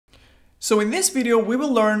So in this video, we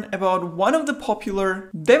will learn about one of the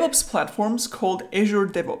popular DevOps platforms called Azure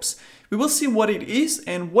DevOps. We will see what it is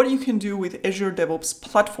and what you can do with Azure DevOps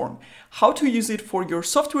platform, how to use it for your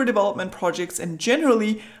software development projects, and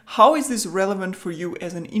generally, how is this relevant for you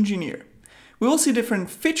as an engineer. We will see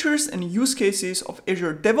different features and use cases of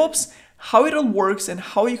Azure DevOps, how it all works, and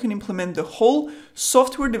how you can implement the whole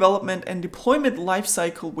software development and deployment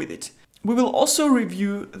lifecycle with it. We will also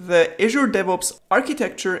review the Azure DevOps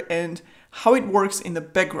architecture and how it works in the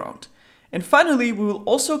background. And finally, we will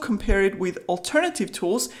also compare it with alternative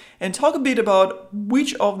tools and talk a bit about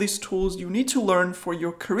which of these tools you need to learn for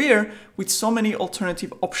your career with so many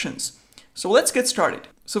alternative options. So let's get started.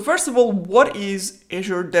 So first of all, what is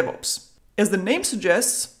Azure DevOps? As the name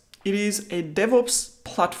suggests, it is a DevOps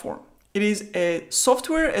platform. It is a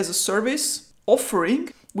software as a service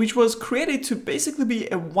offering which was created to basically be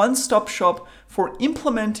a one-stop shop for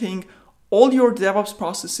implementing all your DevOps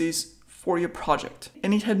processes for your project.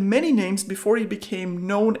 And it had many names before it became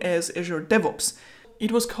known as Azure DevOps.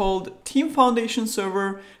 It was called Team Foundation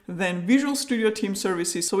Server, then Visual Studio Team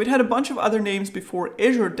Services. So it had a bunch of other names before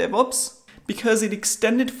Azure DevOps because it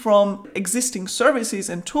extended from existing services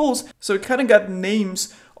and tools. So it kind of got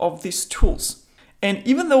names of these tools. And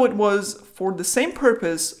even though it was for the same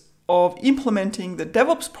purpose of implementing the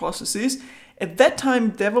DevOps processes, at that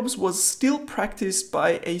time DevOps was still practiced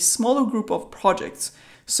by a smaller group of projects.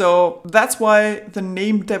 So that's why the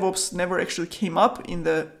name DevOps never actually came up in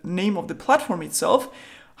the name of the platform itself.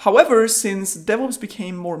 However, since DevOps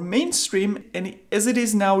became more mainstream and as it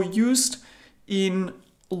is now used in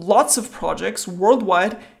lots of projects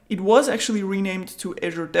worldwide, it was actually renamed to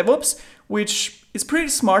Azure DevOps, which is pretty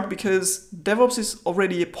smart because DevOps is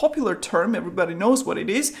already a popular term. Everybody knows what it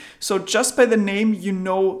is. So just by the name, you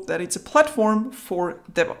know that it's a platform for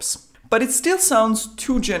DevOps. But it still sounds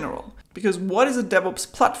too general because what is a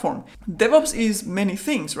DevOps platform? DevOps is many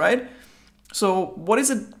things, right? So what is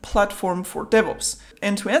a platform for DevOps?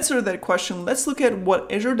 And to answer that question, let's look at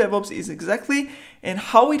what Azure DevOps is exactly and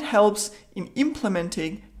how it helps in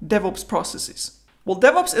implementing DevOps processes. Well,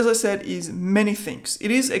 DevOps, as I said, is many things.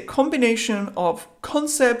 It is a combination of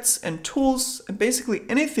concepts and tools and basically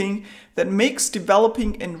anything that makes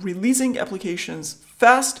developing and releasing applications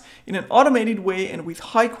fast in an automated way and with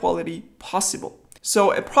high quality possible.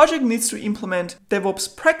 So a project needs to implement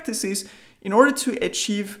DevOps practices in order to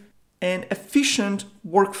achieve an efficient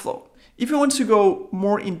workflow. If you want to go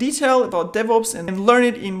more in detail about DevOps and learn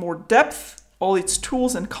it in more depth, all its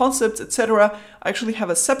tools and concepts, etc., I actually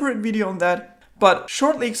have a separate video on that. But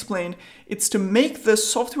shortly explained, it's to make the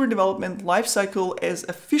software development lifecycle as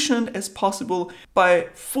efficient as possible by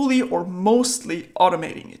fully or mostly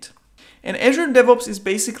automating it. And Azure DevOps is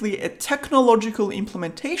basically a technological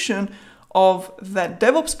implementation of that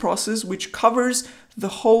DevOps process, which covers the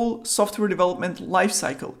whole software development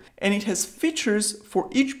lifecycle. And it has features for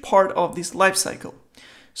each part of this lifecycle.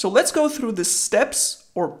 So let's go through the steps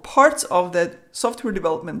or parts of that software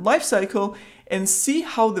development lifecycle and see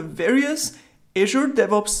how the various Azure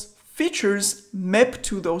DevOps features map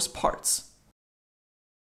to those parts.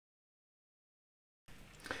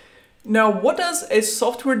 Now, what does a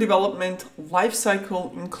software development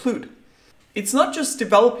lifecycle include? It's not just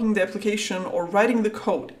developing the application or writing the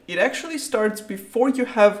code. It actually starts before you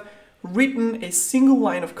have written a single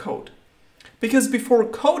line of code. Because before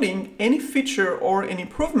coding, any feature or an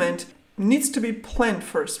improvement needs to be planned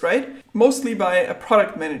first, right? Mostly by a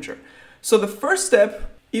product manager. So the first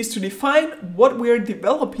step is to define what we are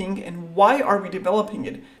developing and why are we developing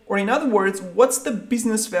it. Or in other words, what's the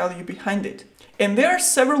business value behind it? And there are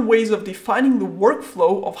several ways of defining the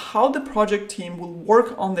workflow of how the project team will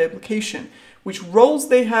work on the application, which roles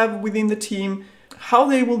they have within the team, how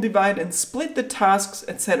they will divide and split the tasks,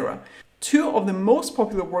 etc. Two of the most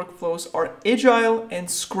popular workflows are Agile and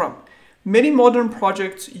Scrum. Many modern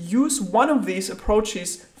projects use one of these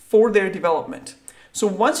approaches for their development. So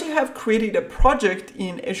once you have created a project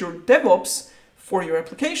in Azure DevOps for your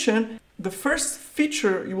application, the first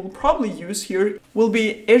feature you will probably use here will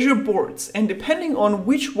be Azure Boards. And depending on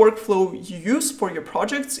which workflow you use for your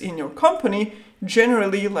projects in your company,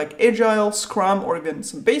 generally like Agile, Scrum, or even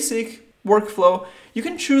some basic workflow, you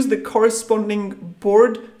can choose the corresponding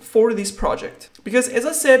board for this project. Because as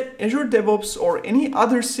I said, Azure DevOps or any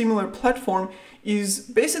other similar platform is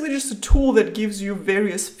basically just a tool that gives you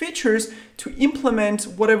various features to implement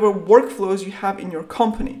whatever workflows you have in your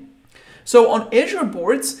company. So on Azure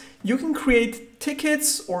Boards, you can create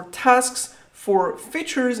tickets or tasks for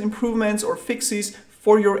features, improvements, or fixes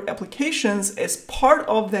for your applications as part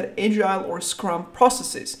of that Agile or Scrum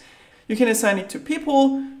processes. You can assign it to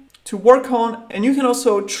people, to work on, and you can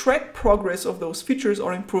also track progress of those features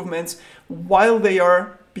or improvements while they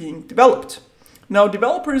are being developed. Now,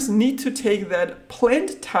 developers need to take that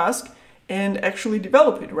planned task and actually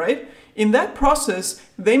develop it, right? In that process,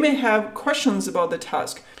 they may have questions about the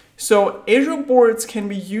task. So Azure boards can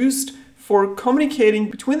be used for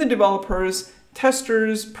communicating between the developers,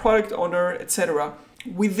 testers, product owner, etc.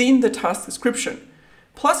 within the task description.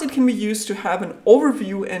 Plus, it can be used to have an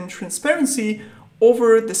overview and transparency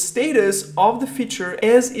over the status of the feature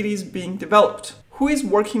as it is being developed. Who is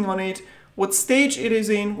working on it, what stage it is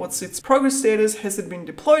in, what's its progress status, has it been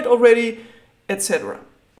deployed already, etc.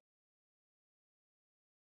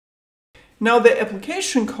 Now, the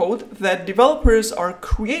application code that developers are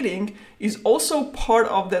creating is also part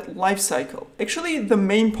of that lifecycle, actually the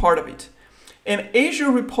main part of it. An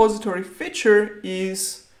Azure repository feature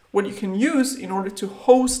is what you can use in order to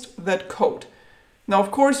host that code. Now, of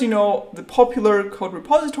course, you know the popular code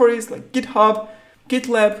repositories like GitHub,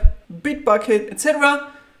 GitLab, Bitbucket,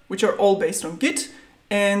 etc., which are all based on Git,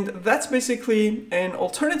 and that's basically an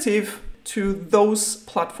alternative to those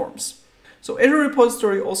platforms. So Azure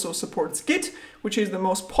Repository also supports Git, which is the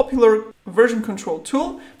most popular version control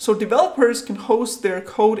tool, so developers can host their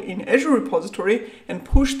code in Azure Repository and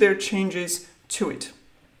push their changes to it.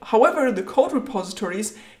 However, the code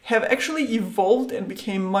repositories have actually evolved and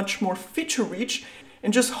became much more feature-rich,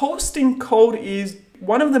 and just hosting code is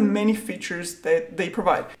one of the many features that they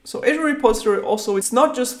provide. So Azure Repository also is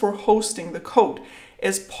not just for hosting the code.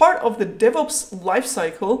 As part of the DevOps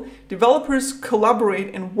lifecycle, developers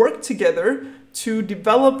collaborate and work together to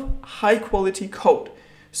develop high-quality code.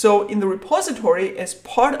 So in the repository, as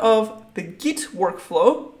part of the Git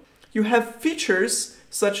workflow, you have features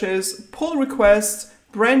such as pull requests,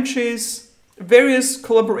 branches, various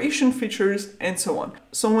collaboration features, and so on.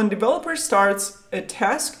 So when developer starts a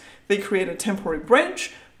task, they create a temporary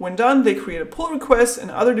branch. When done, they create a pull request, and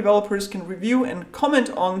other developers can review and comment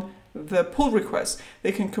on the pull request.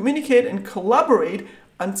 They can communicate and collaborate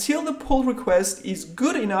until the pull request is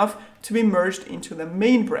good enough to be merged into the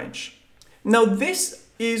main branch. Now, this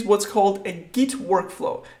is what's called a Git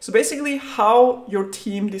workflow. So basically how your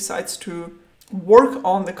team decides to work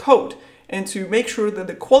on the code and to make sure that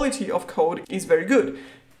the quality of code is very good.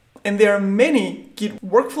 And there are many Git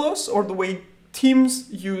workflows, or the way teams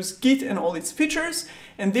use Git and all its features,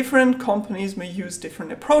 and different companies may use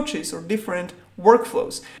different approaches or different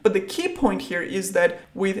workflows. But the key point here is that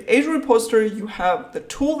with Azure Repository, you have the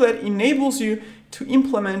tool that enables you to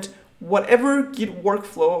implement whatever Git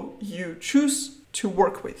workflow you choose to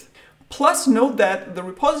work with. Plus, note that the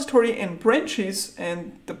repository and branches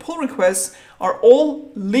and the pull requests are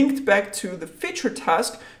all linked back to the feature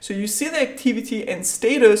task, so you see the activity and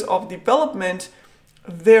status of development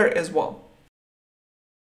there as well.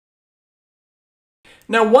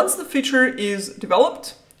 Now, once the feature is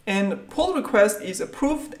developed and pull request is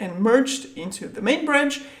approved and merged into the main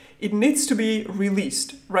branch, it needs to be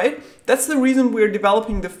released, right? That's the reason we're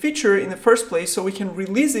developing the feature in the first place, so we can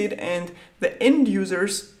release it and the end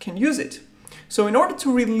users can use it. So in order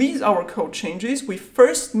to release our code changes, we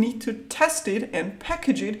first need to test it and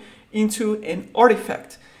package it into an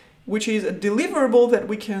artifact, which is a deliverable that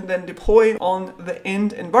we can then deploy on the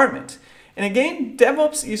end environment. And again,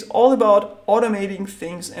 DevOps is all about automating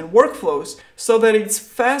things and workflows so that it's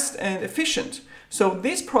fast and efficient. So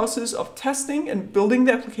this process of testing and building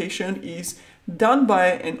the application is done by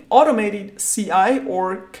an automated CI,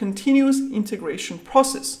 or continuous integration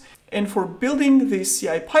process. And for building this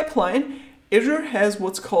CI pipeline, Azure has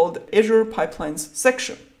what's called Azure Pipelines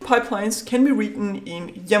section. Pipelines can be written in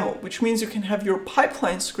YAML, which means you can have your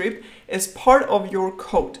pipeline script as part of your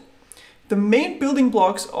code. The main building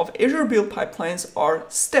blocks of Azure build pipelines are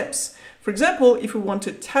steps. For example, if we want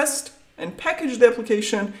to test and package the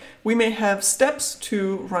application, we may have steps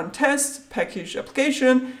to run tests, package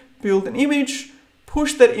application, build an image,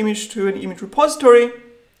 push that image to an image repository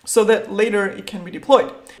so that later it can be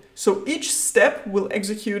deployed. So each step will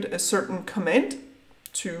execute a certain command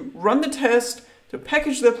to run the test, to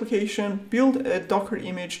package the application, build a Docker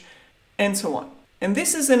image, and so on. And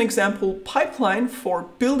this is an example pipeline for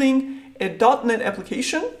building a .NET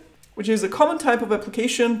application, which is a common type of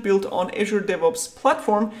application built on Azure DevOps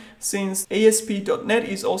platform, since ASP.NET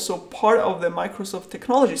is also part of the Microsoft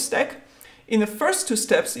technology stack. In the first two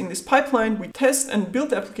steps in this pipeline, we test and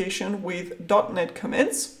build the application with .NET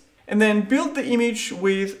commands, and then build the image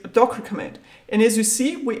with a Docker command. And as you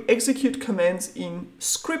see, we execute commands in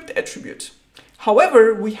script attribute.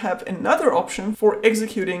 However, we have another option for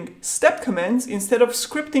executing step commands instead of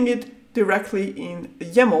scripting it directly in the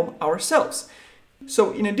YAML ourselves.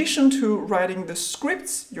 So in addition to writing the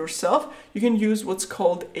scripts yourself, you can use what's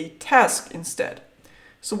called a task instead.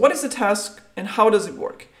 So what is a task and how does it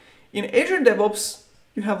work? In Azure DevOps,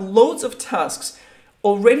 you have loads of tasks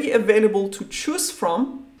already available to choose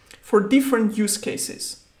from for different use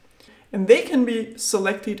cases. And they can be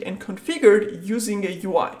selected and configured using a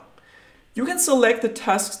UI. You can select the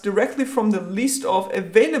tasks directly from the list of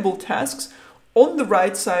available tasks on the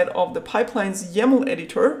right side of the pipeline's YAML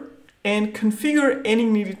editor and configure any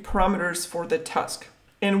needed parameters for that task.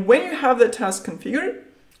 And when you have that task configured,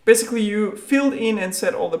 basically you filled in and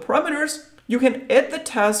set all the parameters, you can add the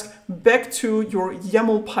task back to your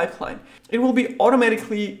YAML pipeline. It will be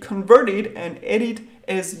automatically converted and added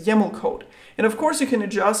as YAML code. And of course you can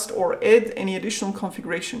adjust or add any additional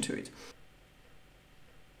configuration to it.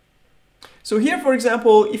 So here, for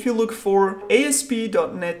example, if you look for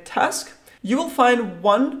ASP.NET task, you will find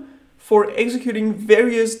one for executing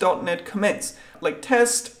various .NET commands like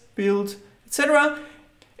test, build, etc.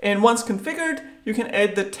 And once configured, you can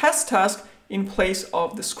add the test task in place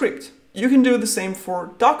of the script. You can do the same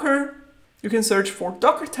for Docker. You can search for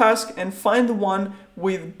Docker task and find the one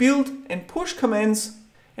with build and push commands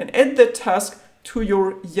and add that task to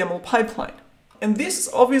your YAML pipeline. And this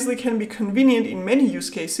obviously can be convenient in many use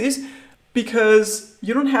cases because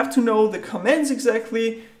you don't have to know the commands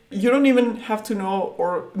exactly. You don't even have to know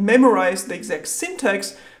or memorize the exact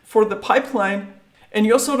syntax for the pipeline. And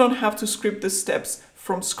you also don't have to script the steps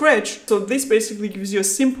from scratch. So this basically gives you a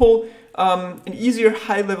simple and easier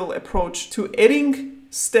high-level approach to adding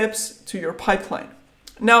steps to your pipeline.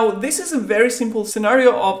 Now, this is a very simple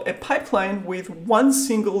scenario of a pipeline with one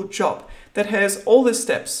single job that has all the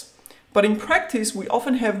steps. But in practice, we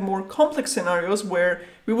often have more complex scenarios where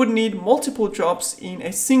we would need multiple jobs in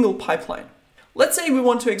a single pipeline. Let's say we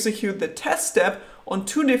want to execute the test step on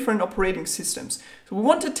two different operating systems. So we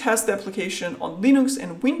want to test the application on Linux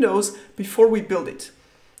and Windows before we build it.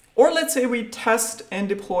 Or let's say we test and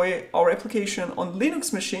deploy our application on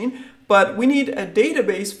Linux machine, but we need a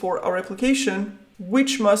database for our application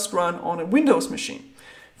which must run on a Windows machine.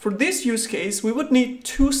 For this use case, we would need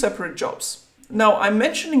two separate jobs. Now, I'm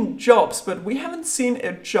mentioning jobs, but we haven't seen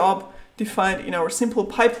a job defined in our simple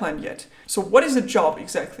pipeline yet. So what is a job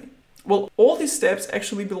exactly? Well, all these steps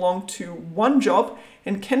actually belong to one job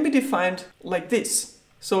and can be defined like this.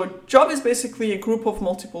 So a job is basically a group of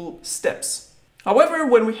multiple steps. However,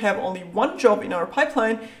 when we have only one job in our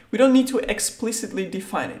pipeline, we don't need to explicitly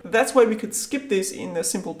define it. That's why we could skip this in the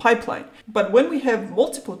simple pipeline. But when we have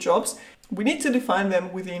multiple jobs, we need to define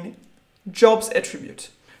them within jobs attribute.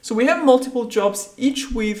 So we have multiple jobs,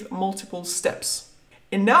 each with multiple steps.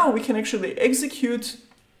 And now we can actually execute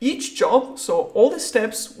each job, so all the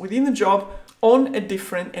steps within the job, on a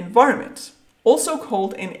different environment, also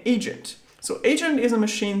called an agent. So agent is a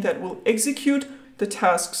machine that will execute the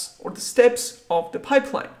tasks or the steps of the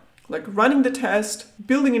pipeline, like running the test,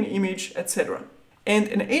 building an image, etc. And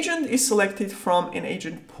an agent is selected from an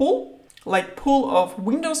agent pool, like pool of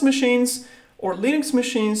Windows machines or Linux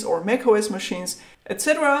machines or macOS machines,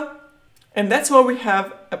 etc. And that's why we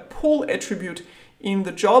have a pool attribute in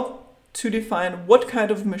the job to define what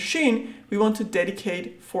kind of machine we want to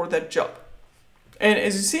dedicate for that job. And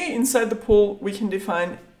as you see inside the pool, we can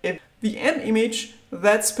define a VM image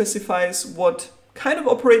that specifies what kind of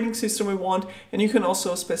operating system we want, and you can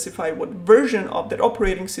also specify what version of that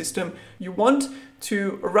operating system you want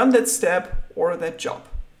to run that step or that job.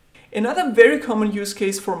 Another very common use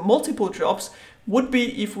case for multiple jobs would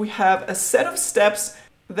be if we have a set of steps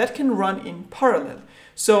that can run in parallel,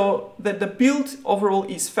 so that the build overall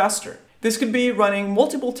is faster. This could be running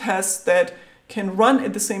multiple tests that can run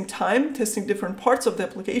at the same time, testing different parts of the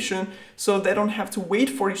application, so they don't have to wait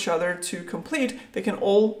for each other to complete. They can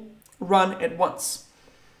all run at once.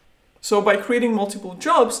 So by creating multiple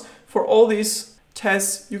jobs for all these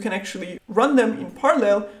tests, you can actually run them in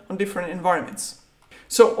parallel on different environments.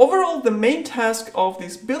 So overall, the main task of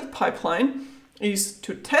this build pipeline is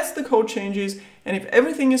to test the code changes, and if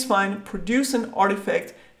everything is fine, produce an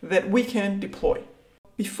artifact that we can deploy.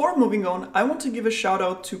 Before moving on, I want to give a shout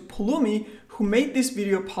out to Pulumi, who made this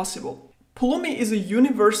video possible. Pulumi is a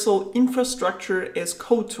universal infrastructure as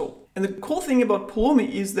code tool. And the cool thing about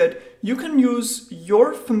Pulumi is that you can use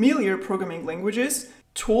your familiar programming languages,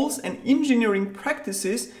 tools, and engineering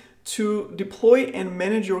practices to deploy and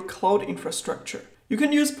manage your cloud infrastructure. You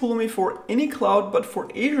can use Pulumi for any cloud, but for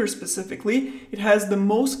Azure specifically, it has the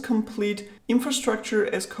most complete infrastructure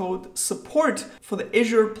as code support for the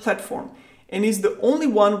Azure platform, and is the only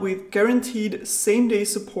one with guaranteed same-day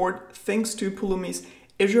support thanks to Pulumi's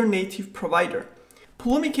Azure native provider.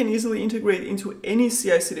 Pulumi can easily integrate into any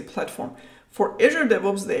CI/CD platform, For Azure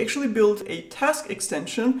DevOps, they actually built a task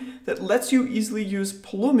extension that lets you easily use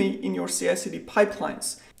Pulumi in your CI/CD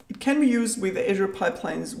pipelines. It can be used with the Azure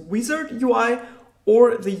Pipelines Wizard UI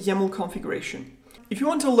or the YAML configuration. If you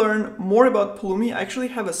want to learn more about Pulumi, I actually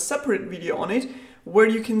have a separate video on it where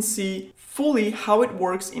you can see fully how it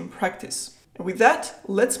works in practice. And with that,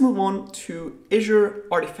 let's move on to Azure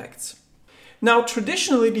Artifacts. Now,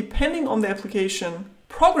 traditionally, depending on the application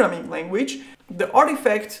programming language, the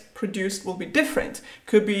artifact produced will be different.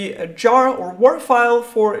 Could be a jar or WAR file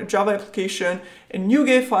for a Java application, a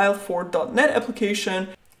NuGet file for .NET application,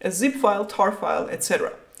 a zip file, tar file,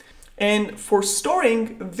 etc. And for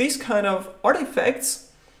storing these kind of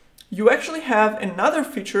artifacts, you actually have another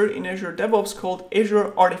feature in Azure DevOps called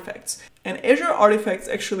Azure Artifacts. And Azure Artifacts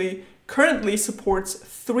actually currently supports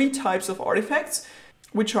 3 types of artifacts,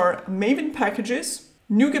 which are Maven packages,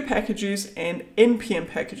 NuGet packages, and NPM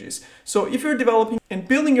packages. So if you're developing and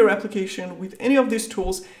building your application with any of these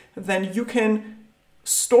tools, then you can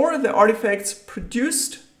store the artifacts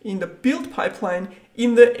produced in the build pipeline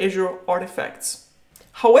in the Azure Artifacts.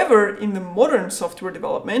 However, in the modern software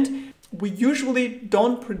development, we usually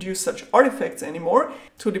don't produce such artifacts anymore.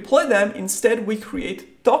 To deploy them, instead we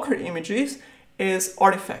create Docker images as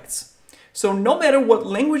artifacts. So no matter what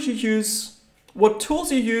language you use, what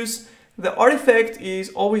tools you use, the artifact is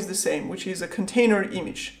always the same, which is a container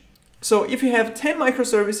image. So if you have 10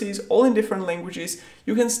 microservices, all in different languages,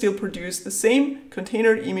 you can still produce the same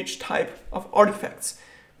container image type of artifacts.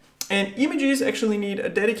 And images actually need a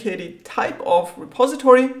dedicated type of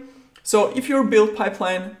repository. So if your build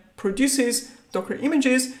pipeline produces Docker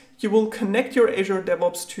images, you will connect your Azure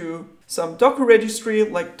DevOps to some Docker registry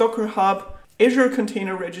like Docker Hub, Azure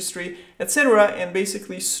Container Registry, etc., and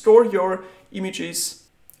basically store your images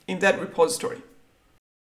in that repository.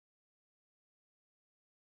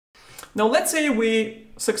 Now let's say we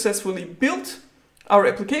successfully built our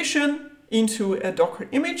application into a Docker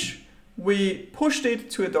image, we pushed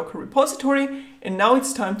it to a Docker repository, and now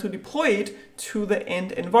it's time to deploy it to the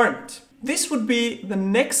end environment. This would be the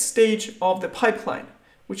next stage of the pipeline,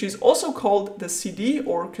 which is also called the CD,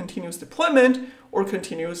 or continuous deployment, or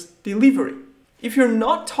continuous delivery. If you're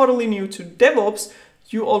not totally new to DevOps,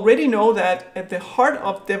 you already know that at the heart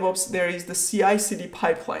of DevOps, there is the CI/CD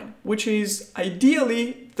pipeline, which is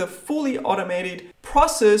ideally the fully automated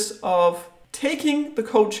process of taking the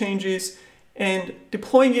code changes and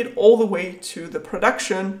deploying it all the way to the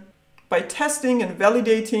production by testing and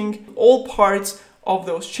validating all parts of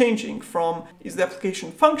those changing, from is the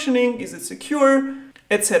application functioning, is it secure,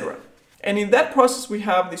 etc. And in that process, we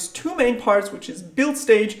have these 2 main parts, which is build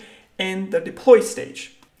stage and the deploy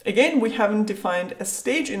stage. Again, we haven't defined a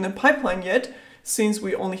stage in the pipeline yet, since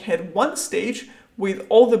we only had 1 stage with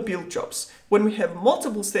all the build jobs. When we have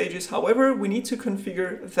multiple stages, however, we need to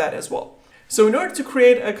configure that as well. So in order to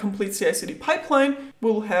create a complete CI/CD pipeline,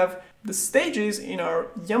 we will have the stages in our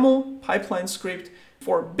YAML pipeline script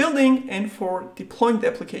for building and for deploying the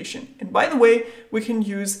application. And by the way, we can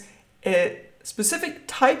use a specific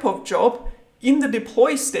type of job in the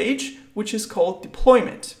deploy stage, which is called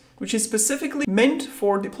deployment, which is specifically meant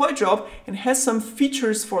for deploy job and has some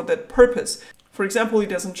features for that purpose. For example, it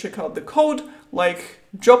doesn't check out the code like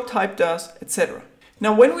job type does, etc.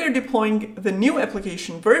 Now, when we are deploying the new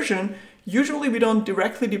application version, usually we don't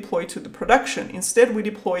directly deploy to the production. Instead, we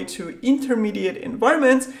deploy to intermediate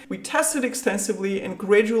environments. We test it extensively and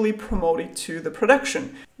gradually promote it to the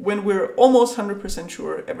production when we're almost 100%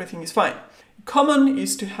 sure everything is fine. Common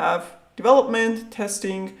is to have development,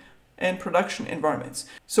 testing, and production environments.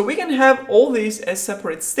 So we can have all these as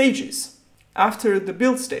separate stages. After the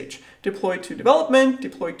build stage, deploy to development,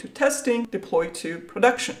 deploy to testing, deploy to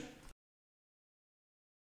production.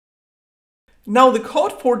 Now the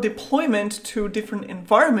code for deployment to different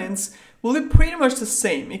environments will be pretty much the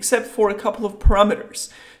same, except for a couple of parameters.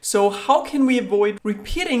 So how can we avoid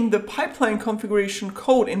repeating the pipeline configuration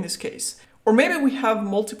code in this case? Or maybe we have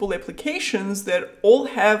multiple applications that all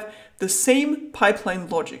have the same pipeline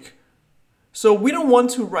logic. So we don't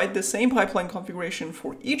want to write the same pipeline configuration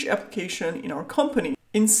for each application in our company.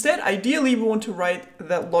 Instead, ideally, we want to write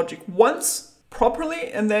that logic once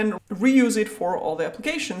properly and then reuse it for all the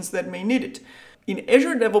applications that may need it. In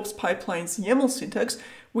Azure DevOps Pipelines YAML syntax,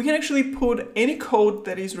 we can actually put any code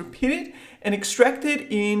that is repeated and extract it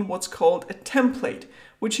in what's called a template,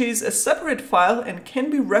 which is a separate file and can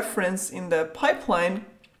be referenced in the pipeline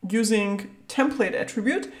using template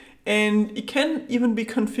attribute, and it can even be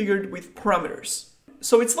configured with parameters.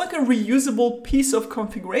 So it's like a reusable piece of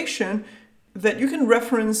configuration that you can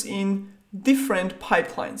reference in different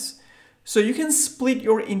pipelines. So you can split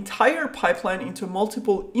your entire pipeline into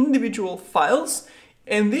multiple individual files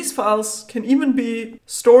And these files can even be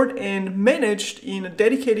stored and managed in a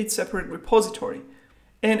dedicated separate repository.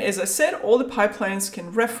 And as I said, all the pipelines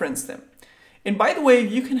can reference them. And by the way,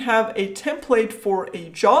 you can have a template for a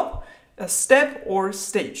job, a step, or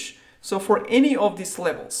stage. So for any of these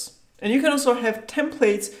levels. And you can also have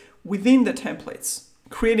templates within the templates,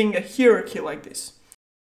 creating a hierarchy like this.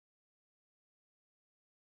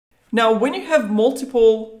 Now, when you have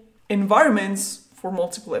multiple environments for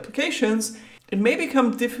multiple applications, it may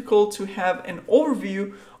become difficult to have an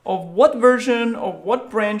overview of what version of what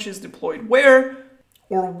branch is deployed where,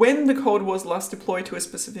 or when the code was last deployed to a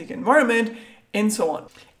specific environment, and so on.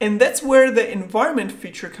 And that's where the environment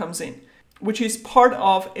feature comes in, which is part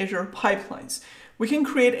of Azure pipelines. We can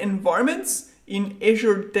create environments in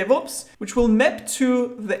Azure DevOps, which will map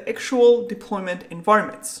to the actual deployment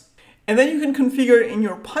environments. And then you can configure in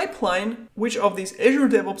your pipeline which of these Azure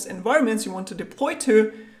DevOps environments you want to deploy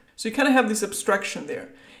to. So you kind of have this abstraction there.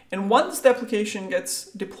 And once the application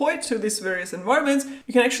gets deployed to these various environments,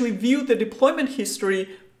 you can actually view the deployment history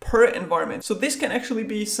per environment. So this can actually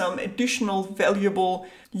be some additional valuable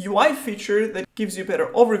UI feature that gives you a better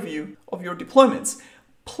overview of your deployments.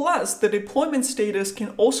 Plus, the deployment status can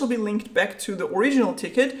also be linked back to the original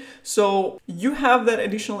ticket. So you have that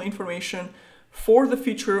additional information for the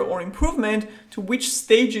feature or improvement to which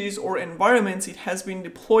stages or environments it has been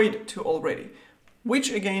deployed to already,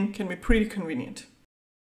 which again can be pretty convenient.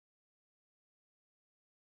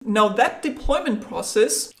 Now that deployment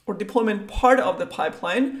process or deployment part of the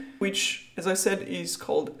pipeline, which as I said is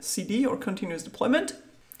called CD or continuous deployment,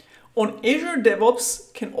 on Azure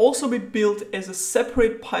DevOps can also be built as a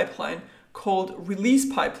separate pipeline called release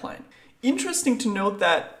pipeline. Interesting to note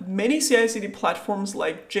that many CI/CD platforms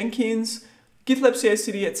like Jenkins, GitLab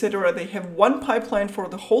CI/CD, etc., they have one pipeline for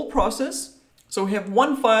the whole process. So we have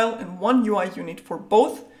one file and one UI unit for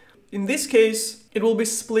both. In this case, it will be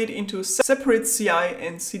split into separate CI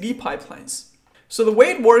and CD pipelines. So the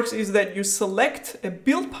way it works is that you select a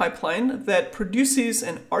build pipeline that produces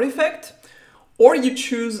an artifact, or you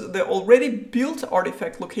choose the already built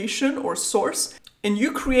artifact location or source, and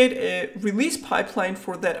you create a release pipeline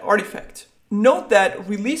for that artifact. Note that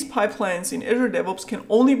release pipelines in Azure DevOps can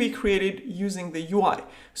only be created using the UI,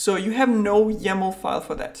 so you have no YAML file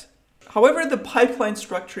for that. However, the pipeline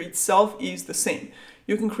structure itself is the same.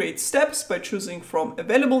 You can create steps by choosing from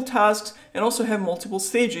available tasks and also have multiple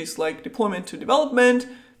stages like deployment to development,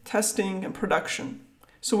 testing, and production.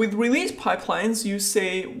 So with release pipelines, you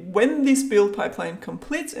say when this build pipeline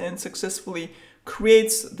completes and successfully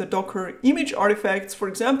creates the Docker image artifacts, for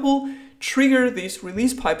example, trigger this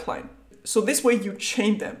release pipeline. So this way you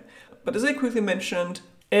chain them. But as I quickly mentioned,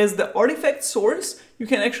 as the artifact source, you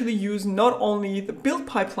can actually use not only the build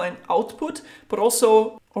pipeline output, but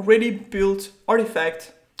also already built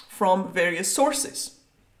artifact from various sources.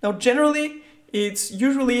 Now, generally, it's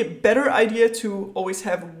usually a better idea to always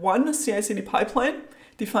have one CI/CD pipeline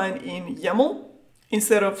defined in YAML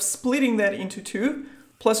instead of splitting that into two.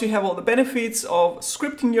 Plus, you have all the benefits of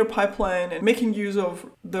scripting your pipeline and making use of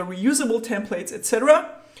the reusable templates,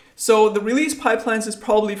 etc. So the release pipelines is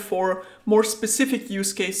probably for more specific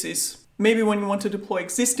use cases, maybe when you want to deploy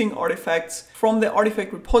existing artifacts from the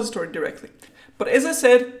artifact repository directly. But as I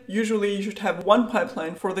said, usually you should have one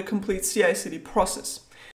pipeline for the complete CI/CD process.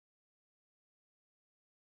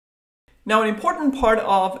 Now, an important part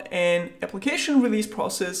of an application release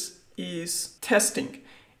process is testing.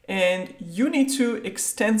 And you need to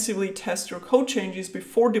extensively test your code changes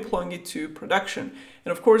before deploying it to production.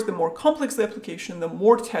 And of course, the more complex the application, the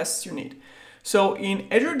more tests you need. So in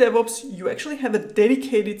Azure DevOps, you actually have a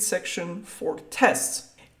dedicated section for tests.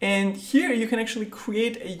 And here you can actually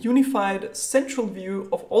create a unified central view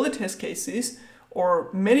of all the test cases, or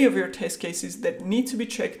many of your test cases that need to be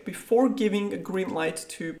checked before giving a green light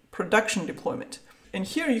to production deployment. And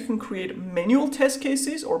here you can create manual test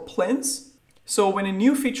cases or plans. So when a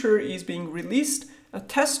new feature is being released, a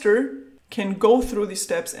tester can go through these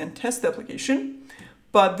steps and test the application.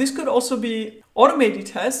 But this could also be automated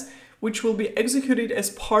tests, which will be executed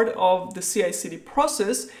as part of the CI/CD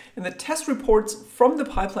process, and the test reports from the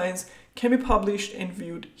pipelines can be published and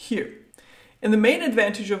viewed here. And the main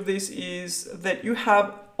advantage of this is that you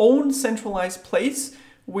have own centralized place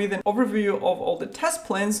with an overview of all the test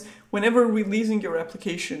plans whenever releasing your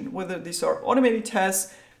application, whether these are automated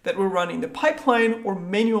tests that will run in the pipeline or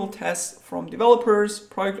manual tests from developers,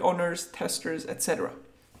 product owners, testers, etc.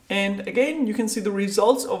 And again, you can see the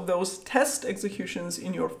results of those test executions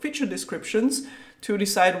in your feature descriptions to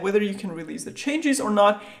decide whether you can release the changes or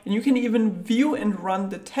not. And you can even view and run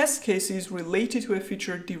the test cases related to a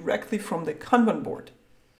feature directly from the Kanban board.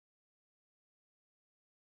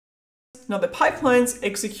 Now the pipelines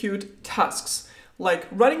execute tasks like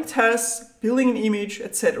running tests, building an image,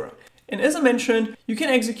 etc. And as I mentioned, you can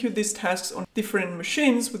execute these tasks on different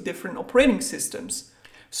machines with different operating systems.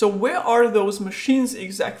 So where are those machines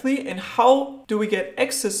exactly, and how do we get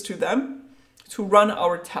access to them to run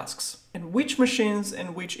our tasks? And which machines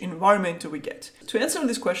and which environment do we get? To answer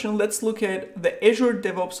this question, let's look at the Azure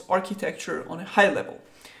DevOps architecture on a high level.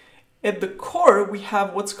 At the core, we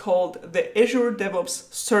have what's called the Azure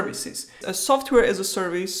DevOps services, a software as a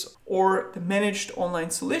service or the managed online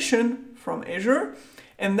solution from Azure.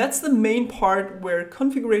 And that's the main part where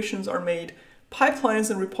configurations are made, pipelines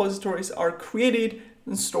and repositories are created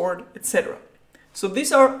and stored, etc. So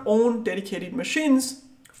these are own dedicated machines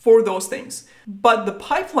for those things. But the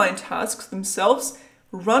pipeline tasks themselves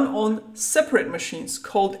run on separate machines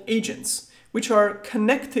called agents, which are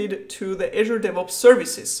connected to the Azure DevOps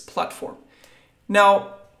Services platform.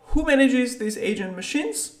 Now, who manages these agent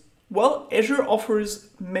machines? Well, Azure offers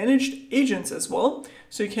managed agents as well,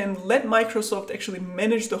 so you can let Microsoft actually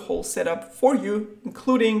manage the whole setup for you,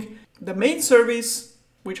 including the main service,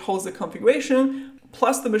 which holds the configuration,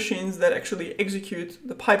 plus the machines that actually execute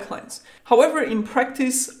the pipelines. However, in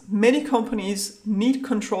practice, many companies need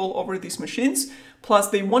control over these machines, plus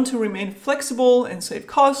they want to remain flexible and save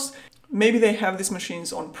costs. Maybe they have these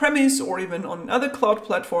machines on premise or even on another cloud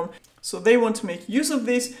platform, so they want to make use of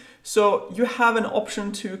this. So you have an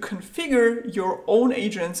option to configure your own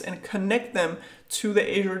agents and connect them to the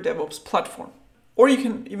Azure DevOps platform. Or you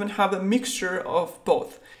can even have a mixture of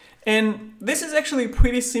both. And this is actually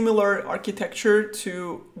pretty similar architecture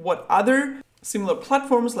to what other similar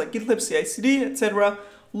platforms like GitLab CI/CD, etc.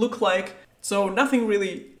 look like. So nothing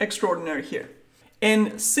really extraordinary here.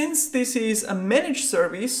 And since this is a managed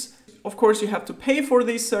service, of course, you have to pay for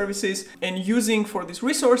these services and using for these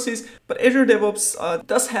resources, but Azure DevOps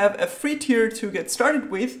does have a free tier to get started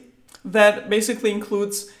with that basically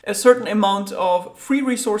includes a certain amount of free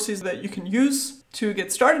resources that you can use to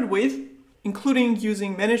get started with, including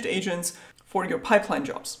using managed agents for your pipeline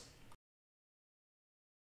jobs.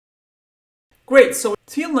 Great, so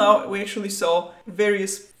till now we actually saw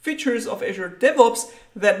various features of Azure DevOps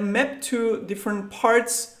that map to different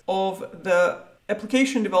parts of the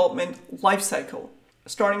application development lifecycle,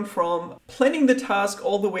 starting from planning the task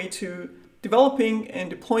all the way to developing and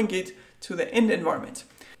deploying it to the end environment.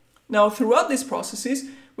 Now, throughout these processes,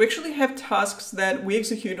 we actually have tasks that we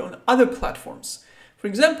execute on other platforms. For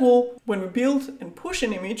example, when we build and push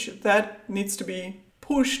an image, that needs to be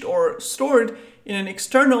pushed or stored in an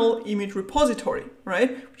external image repository,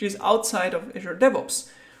 right? Which is outside of Azure DevOps.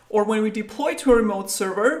 Or when we deploy to a remote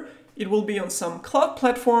server, it will be on some cloud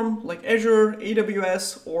platform like Azure,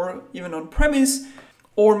 AWS, or even on premise,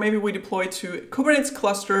 or maybe we deploy to a Kubernetes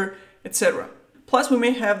cluster, etc. Plus, we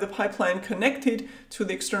may have the pipeline connected to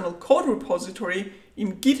the external code repository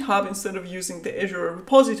in GitHub instead of using the Azure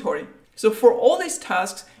repository. So for all these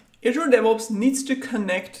tasks, Azure DevOps needs to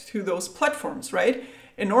connect to those platforms, right?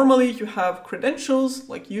 And normally you have credentials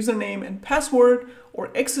like username and password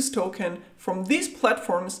or access token from these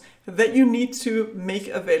platforms that you need to make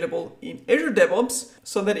available in Azure DevOps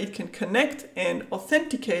so that it can connect and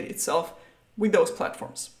authenticate itself with those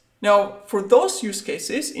platforms. Now, for those use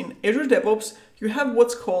cases in Azure DevOps, you have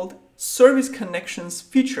what's called service connections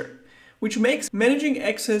feature, which makes managing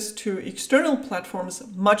access to external platforms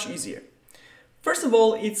much easier. First of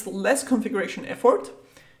all, it's less configuration effort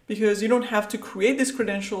because you don't have to create these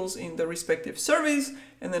credentials in the respective service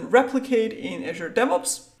and then replicate in Azure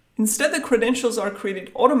DevOps. Instead, the credentials are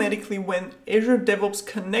created automatically when Azure DevOps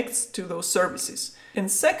connects to those services.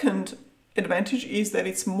 And second advantage is that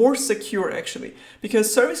it's more secure actually,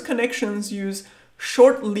 because service connections use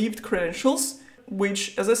short-lived credentials,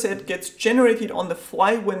 which, as I said, gets generated on the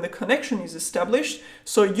fly when the connection is established.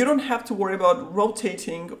 So you don't have to worry about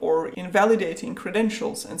rotating or invalidating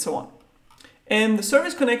credentials and so on. And the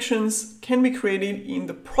service connections can be created in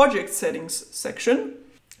the project settings section.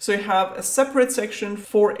 So you have a separate section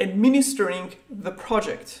for administering the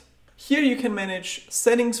project. Here you can manage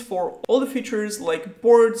settings for all the features like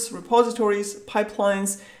boards, repositories,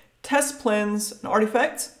 pipelines, test plans, and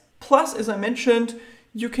artifacts. Plus, as I mentioned,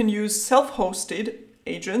 you can use self-hosted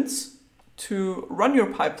agents to run your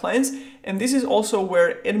pipelines. And this is also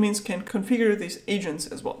where admins can configure these agents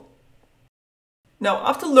as well. Now,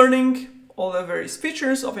 after learning all the various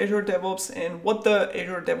features of Azure DevOps and what the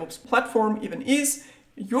Azure DevOps platform even is,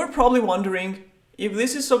 you're probably wondering, if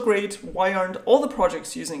this is so great, why aren't all the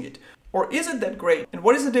projects using it? Or is it that great? And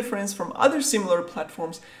what is the difference from other similar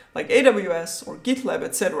platforms like AWS or GitLab,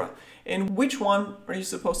 etc.? And which one are you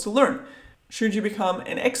supposed to learn? Should you become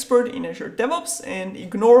an expert in Azure DevOps and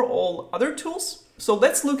ignore all other tools? So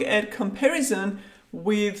let's look at comparison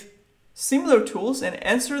with similar tools and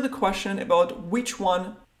answer the question about which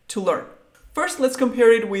one to learn. First, let's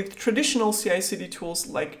compare it with traditional CI/CD tools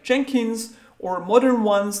like Jenkins or modern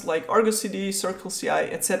ones like Argo CD, Circle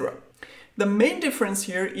CI, etc. The main difference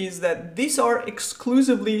here is that these are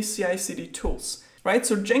exclusively CI/CD tools, right?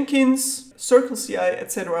 So Jenkins, Circle CI,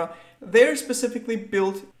 etc., they're specifically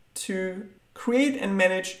built to create and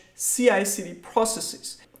manage CI/CD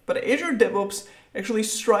processes. But Azure DevOps actually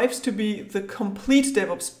strives to be the complete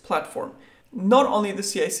DevOps platform, not only the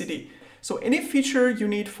CI/CD. So any feature you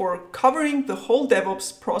need for covering the whole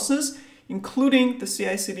DevOps process, including the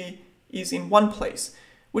CI/CD, is in one place,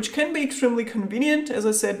 which can be extremely convenient, as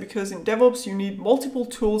I said, because in DevOps you need multiple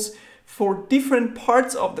tools for different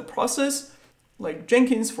parts of the process, like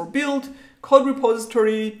Jenkins for build, code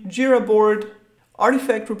repository, Jira board,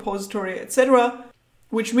 artifact repository, etc.,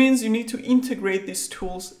 which means you need to integrate these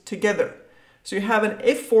tools together. So you have an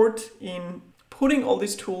effort in putting all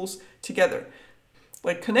these tools together,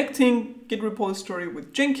 like connecting Git repository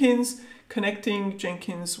with Jenkins, connecting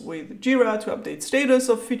Jenkins with Jira to update status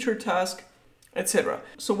of feature task, etc.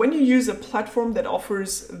 So when you use a platform that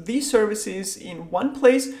offers these services in one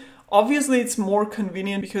place, obviously it's more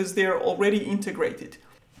convenient because they're already integrated.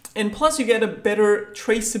 And plus you get a better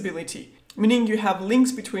traceability, meaning you have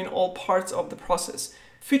links between all parts of the process.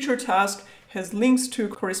 Feature task has links to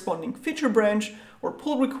corresponding feature branch or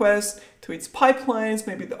pull requests, to its pipelines,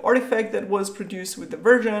 maybe the artifact that was produced with the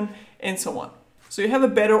version, and so on. So you have a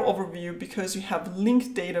better overview because you have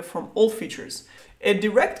linked data from all features. A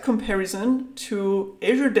direct comparison to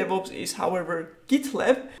Azure DevOps is, however,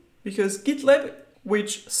 GitLab, because GitLab,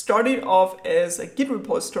 which started off as a Git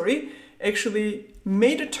repository, actually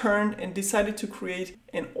made a turn and decided to create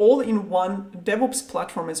an all-in-one DevOps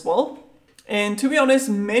platform as well. And to be honest,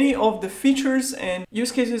 many of the features and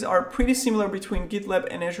use cases are pretty similar between GitLab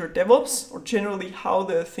and Azure DevOps, or generally how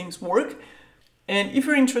the things work. And if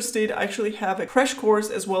you're interested, I actually have a crash course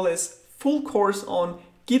as well as full course on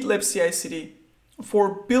GitLab CI/CD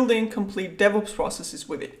for building complete DevOps processes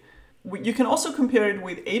with it. You can also compare it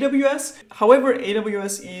with AWS. However,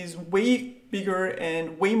 AWS is way bigger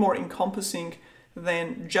and way more encompassing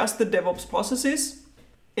than just the DevOps processes.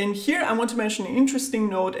 And here I want to mention an interesting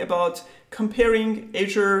note about comparing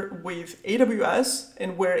Azure with AWS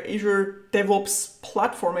and where Azure DevOps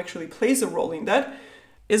platform actually plays a role in that.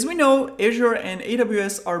 As we know, Azure and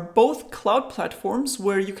AWS are both cloud platforms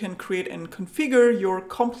where you can create and configure your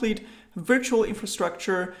complete virtual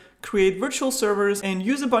infrastructure, create virtual servers, and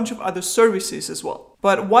use a bunch of other services as well.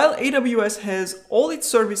 But while AWS has all its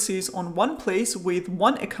services on one place with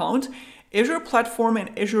one account, Azure Platform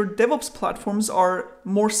and Azure DevOps platforms are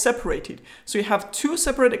more separated. So you have two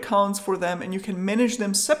separate accounts for them and you can manage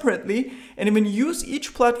them separately and even use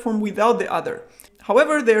each platform without the other.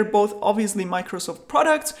 However, they're both obviously Microsoft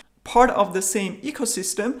products, part of the same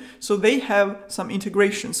ecosystem, so they have some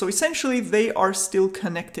integration. So essentially they are still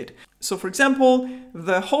connected. So for example,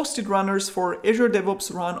 the hosted runners for Azure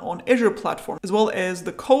DevOps run on Azure Platform, as well as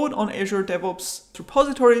the code on Azure DevOps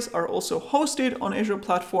repositories are also hosted on Azure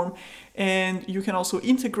Platform. And you can also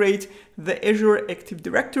integrate the Azure Active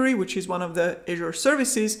Directory, which is one of the Azure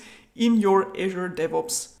services, in your Azure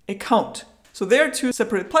DevOps account. So they are two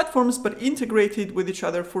separate platforms, but integrated with each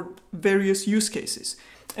other for various use cases.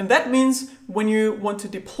 And that means when you want to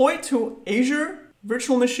deploy to Azure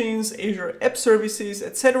virtual machines, Azure App Services,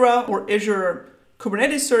 etc., or Azure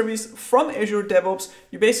Kubernetes service from Azure DevOps,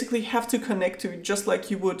 you basically have to connect to it just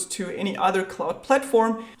like you would to any other cloud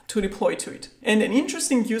platform to deploy to it. And an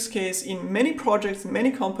interesting use case in many projects,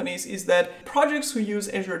 many companies, is that projects who use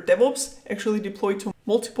Azure DevOps actually deploy to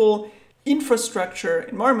multiple infrastructure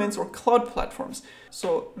environments or cloud platforms.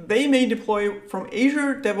 So they may deploy from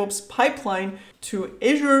Azure DevOps pipeline to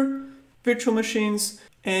Azure virtual machines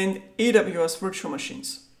and AWS virtual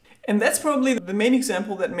machines. And that's probably the main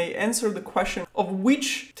example that may answer the question of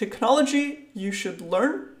which technology you should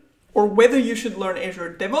learn or whether you should learn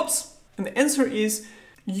Azure DevOps. And the answer is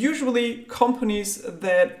usually companies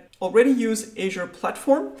that already use Azure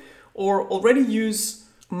Platform or already use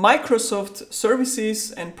Microsoft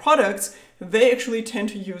services and products, they actually tend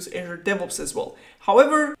to use Azure DevOps as well.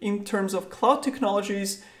 However, in terms of cloud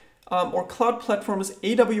technologies or cloud platforms,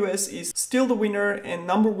 AWS is still the winner and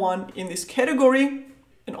number one in this category.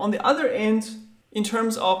 And on the other end, in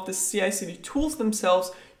terms of the CI/CD tools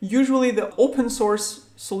themselves, usually the open source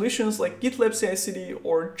solutions like GitLab CI/CD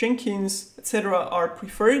or Jenkins, etc. are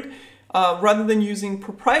preferred rather than using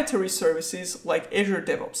proprietary services like Azure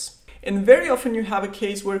DevOps. And very often you have a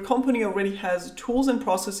case where a company already has tools and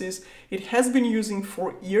processes it has been using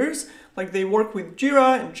for years, like they work with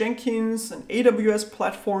Jira and Jenkins and AWS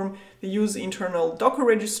platform, they use internal Docker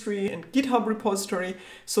registry and GitHub repository,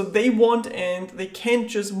 so they want and they can't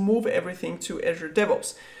just move everything to Azure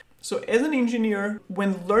DevOps. So as an engineer,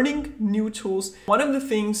 when learning new tools, one of the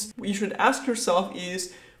things you should ask yourself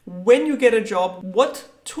is, when you get a job, what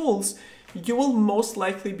tools you will most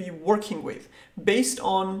likely be working with based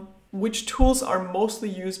on which tools are mostly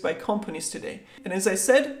used by companies today. And as I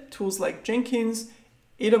said, tools like Jenkins,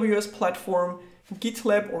 AWS platform,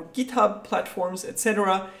 GitLab or GitHub platforms,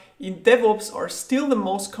 etc. in DevOps are still the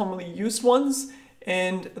most commonly used ones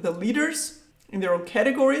and the leaders in their own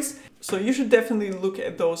categories. So you should definitely look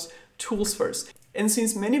at those tools first. And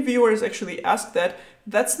since many viewers actually asked that,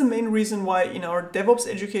 that's the main reason why in our DevOps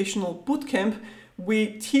educational bootcamp,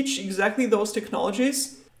 we teach exactly those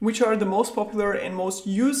technologies which are the most popular and most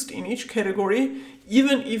used in each category,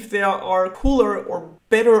 even if there are cooler or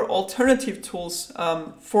better alternative tools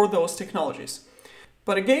for those technologies.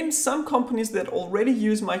 But again, some companies that already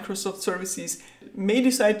use Microsoft services may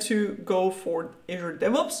decide to go for Azure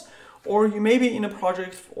DevOps, or you may be in a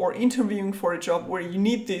project or interviewing for a job where you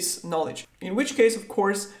need this knowledge. In which case, of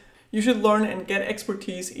course, you should learn and get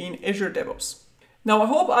expertise in Azure DevOps. Now, I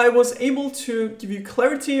hope I was able to give you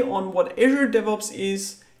clarity on what Azure DevOps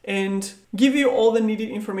is and give you all the needed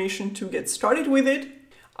information to get started with it.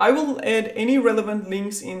 I will add any relevant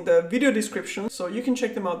links in the video description so you can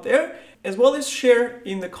check them out there, as well as share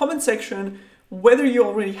in the comment section whether you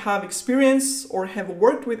already have experience or have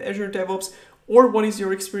worked with Azure DevOps, or what is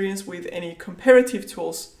your experience with any comparative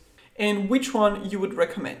tools and which one you would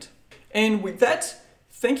recommend. And with that,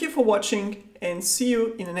 thank you for watching and see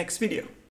you in the next video.